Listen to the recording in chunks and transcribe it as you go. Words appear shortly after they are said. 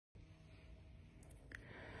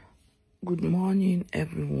Good morning,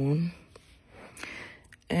 everyone.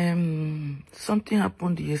 Something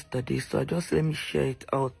happened yesterday, so I just let me share it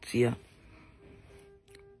out here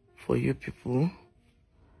for you people.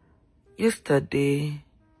 Yesterday,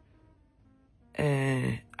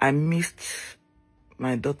 I missed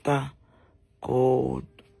my daughter called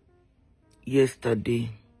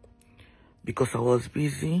yesterday because I was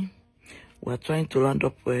busy. We are trying to round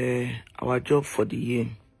up our job for the year.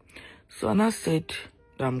 So Anna said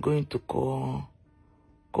that I'm going to call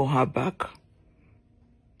her back.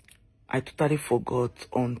 I totally forgot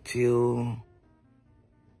until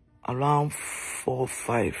around 4 or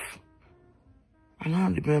 5. And I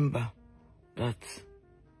remember that,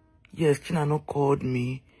 yes, Chinanu called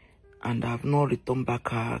me and I have not returned back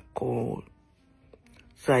her call.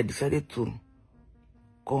 So I decided to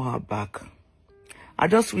call her back. I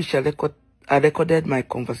just wish I recorded my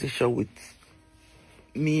conversation with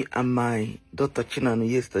me and my daughter Chinanu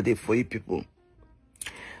yesterday for you people.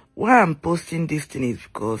 Why I'm posting this thing is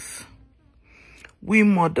because we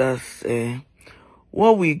mothers,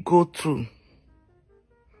 what we go through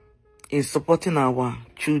in supporting our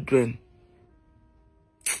children,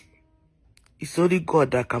 it's only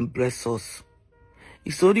God that can bless us.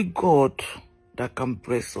 It's only God that can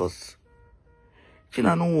bless us.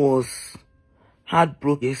 Chinanu was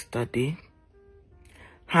heartbroken yesterday.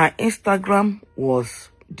 Her Instagram was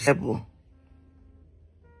disabled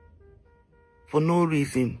for no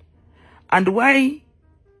reason. And why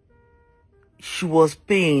she was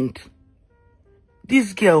pained,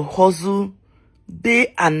 this girl hustle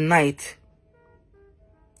day and night.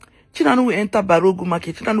 Chinanu will enter Barogu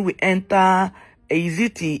market. Chinanu will enter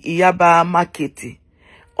Iziti Iyaba market.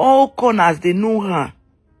 All corners, they know her.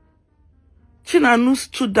 Chinanu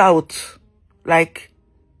stood out like,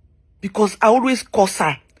 because I always curse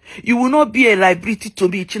her. You will not be a liability to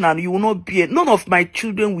me, Chinanu. You will not be none of my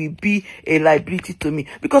children will be a liability to me.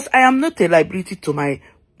 Because I am not a liability to my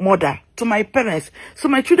mother, to my parents. So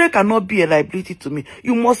my children cannot be a liability to me.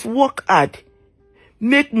 You must work hard.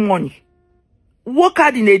 Make money. Work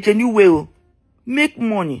hard in a genuine way. Make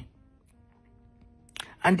money.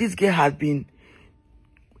 And this girl has been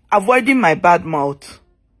avoiding my bad mouth.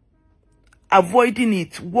 Avoiding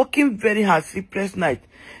it. Working very hard, sleepless night.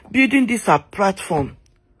 Building this platform.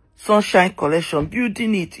 Sunshine Collection.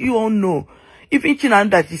 Building it. You all know. Even Chinanu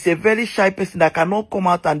that is a very shy person that cannot come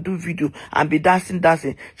out and do video and be dancing.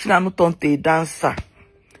 Chinanu turned to a dancer.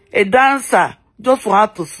 A dancer just for her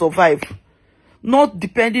to survive. Not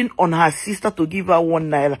depending on her sister to give her 1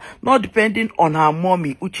 naira. Not depending on her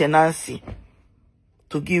mommy, Uche Nanny,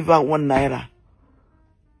 to give her 1 naira.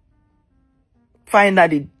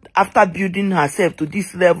 Finally, after building herself to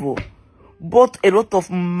this level, bought a lot of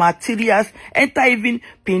materials, enter even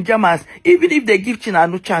pajamas. Even if they give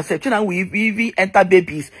Chinanu chance, Chinanu will even enter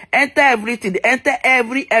babies, enter everything, enter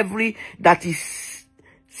every that is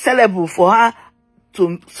sellable for her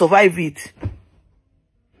to survive it.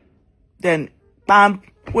 Then, bam,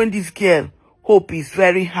 when this girl hope is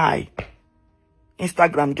very high,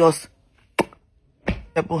 Instagram just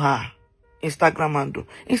help her. Instagram handle.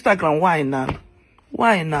 Instagram, why now?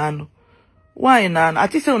 Why now? Why now? I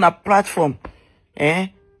think on a platform,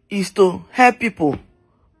 is to help people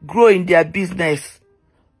grow in their business.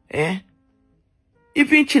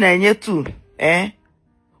 Even Chinanu too,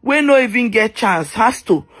 when no even get chance, has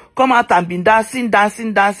to come out and be dancing. But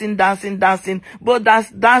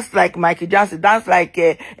dance like Michael Jackson, dance like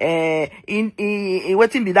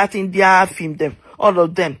waiting be that India film them, all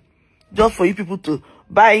of them, just for you people to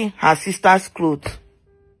buy her sister's clothes.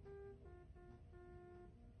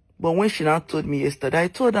 But when she now told me yesterday, I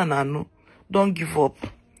told her, Nanu, don't give up.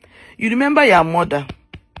 You remember your mother?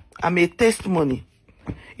 I'm a testimony.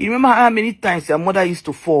 You remember how many times your mother used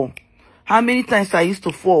to fall? How many times I used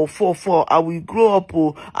to fall. I will grow up,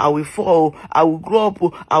 I will fall. I will grow up,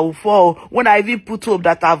 I will fall. When I even put hope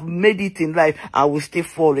that I've made it in life, I will still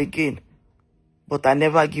fall again. But I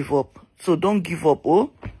never give up. So don't give up,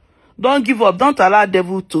 Don't give up. Don't allow the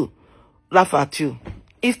devil to laugh at you.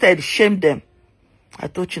 Instead, shame them. I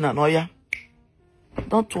told Chinanu,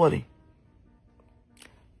 don't worry.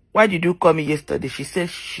 Why did you call me yesterday? She said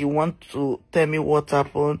she wants to tell me what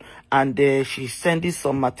happened, and she's sending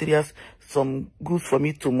some materials, some goods for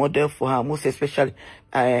me to model for her, most especially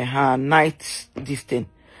her night this thing,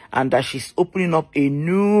 and that she's opening up a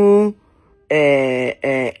new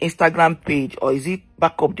Instagram page, or is it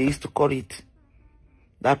backup they used to call it?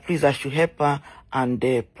 That please I should help her and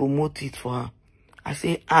promote it for her. I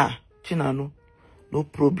say, Chinanu, no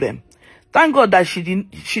problem. Thank God that she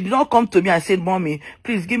did not come to me and said, Mommy,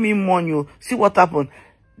 please give me money. See what happened.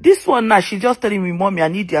 This one now, she's just telling me, Mommy, I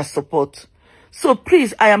need your support. So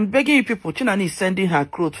please, I am begging you people. Chinanu is sending her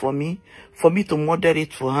clothes for me to model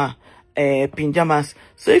it for her. Pajamas.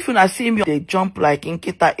 So if you not see me, they jump like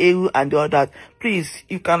Nkita EU and the others. Please,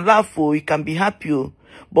 you can laugh or you can be happy.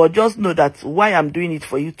 But just know that why I'm doing it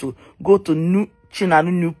for you to go to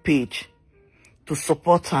Chinanu new page to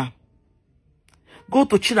support her. Go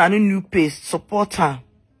to Chinanu new page, support her.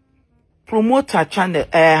 Promote her channel,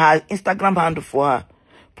 her Instagram handle for her.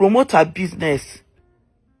 Promote her business.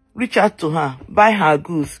 Reach out to her. Buy her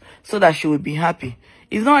goods so that she will be happy.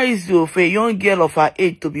 It's not easy for a young girl of her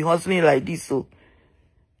age to be hustling like this. So,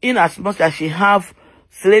 in as much as she have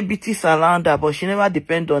celebrities around her, but she never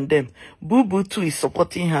depend on them. Boo Boo too is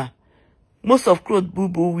supporting her. Most of clothes Boo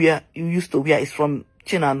Boo you used to wear is from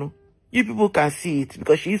Chinanu. You people can see it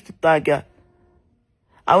because she used to tag her.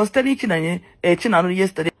 I was telling Chinanu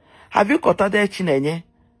yesterday, have you contacted Chinenye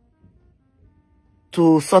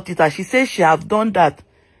to sort it out? She says she have done that.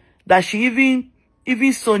 That she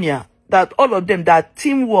even Sonia, that all of them, that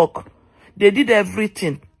teamwork, they did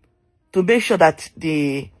everything to make sure that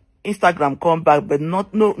the Instagram come back, but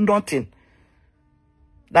nothing.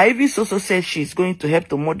 That even Soso said she's going to help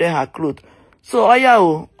to model her clothes. So,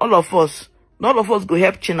 all of us go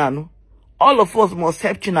help Chinanu. All of us must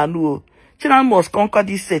help Chinanu. Chinanu must conquer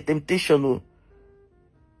this temptation.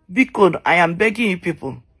 Because I am begging you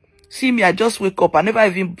people. See me, I just wake up. I never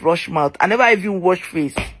even brush mouth. I never even wash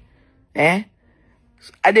face. I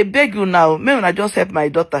dey beg you now. May I just help my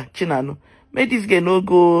daughter, Chinanu. May this girl no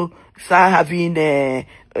go start having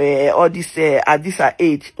all this at this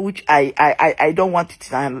age, which I don't want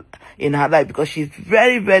it in her life because she's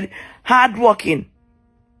very, very hardworking.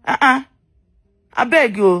 I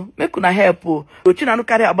beg you, make una help. Chinanu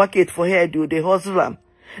carry a bucket for her, do they hustle am.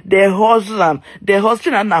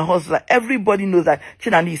 Chinanu na hustler. Everybody knows that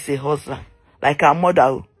Chinanu is a hustler. Like her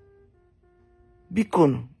mother.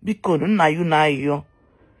 Bikon, na you na yo.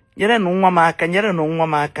 Nyere no nwa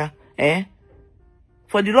maka,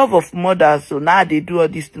 For the love of mothers, so now they do all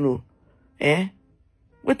this thing.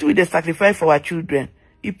 What will they sacrifice for our children?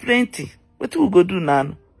 It's plenty. What will we go do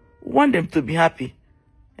now? We want them to be happy.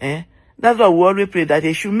 That's why we always pray that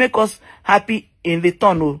they should make us happy in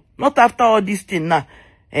return. Not after all this thing now.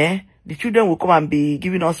 The children will come and be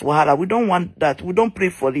giving us wahala. We don't want that. We don't pray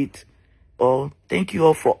for it. Oh, thank you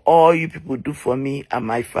all for all you people do for me and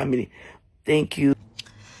my family. Thank you.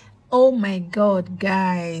 Oh my God,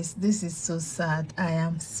 guys, this is so sad. I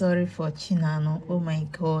am sorry for Chinanu. Oh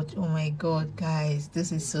my God, guys,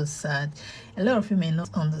 this is so sad. A lot of you may not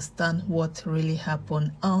understand what really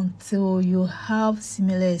happened until you have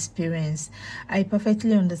similar experience. I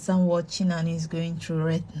perfectly understand what Chinanu is going through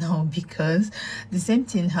right now because the same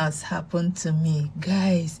thing has happened to me.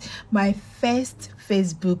 Guys, my first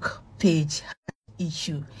Facebook page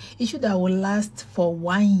issue that will last for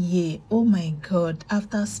 1 year. Oh my God,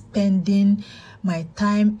 after spending my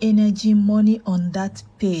time, energy, money on that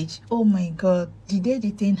page, oh my God, the day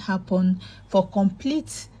the thing happened, for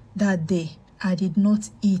complete that day I did not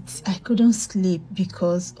eat, I couldn't sleep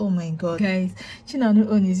because, oh my God, guys, Chinanu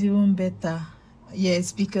own is even better.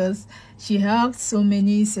 Yes, because she has so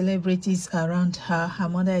many celebrities around her. Her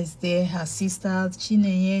mother is there, her sisters,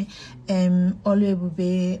 Chinenye,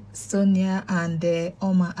 Oluebube, Sonia, and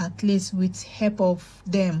Oma. At least with help of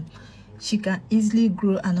them, she can easily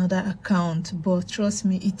grow another account. But trust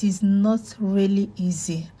me, it is not really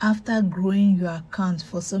easy after growing your account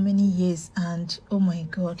for so many years. And oh my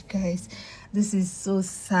God, guys, this is so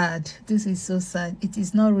sad. This is so sad. It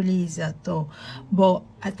is not really easy at all. But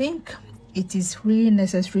I think it is really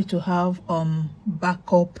necessary to have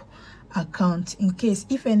backup account in case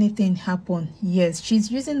if anything happen. Yes, she's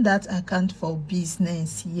using that account for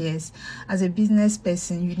business. Yes, as a business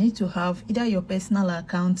person, you need to have either your personal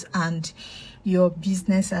account and your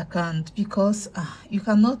business account because you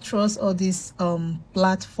cannot trust all this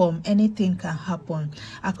platform. Anything can happen.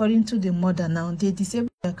 According to the mother now, they disable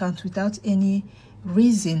the account without any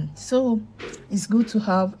reason, so it's good to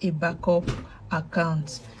have a backup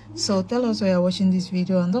account. So tell us why you're watching this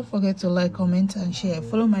video, and don't forget to like, comment and share.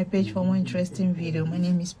 Follow my page for more interesting video. My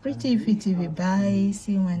name is Pretty TV. Bye,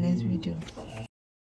 see you in my next video.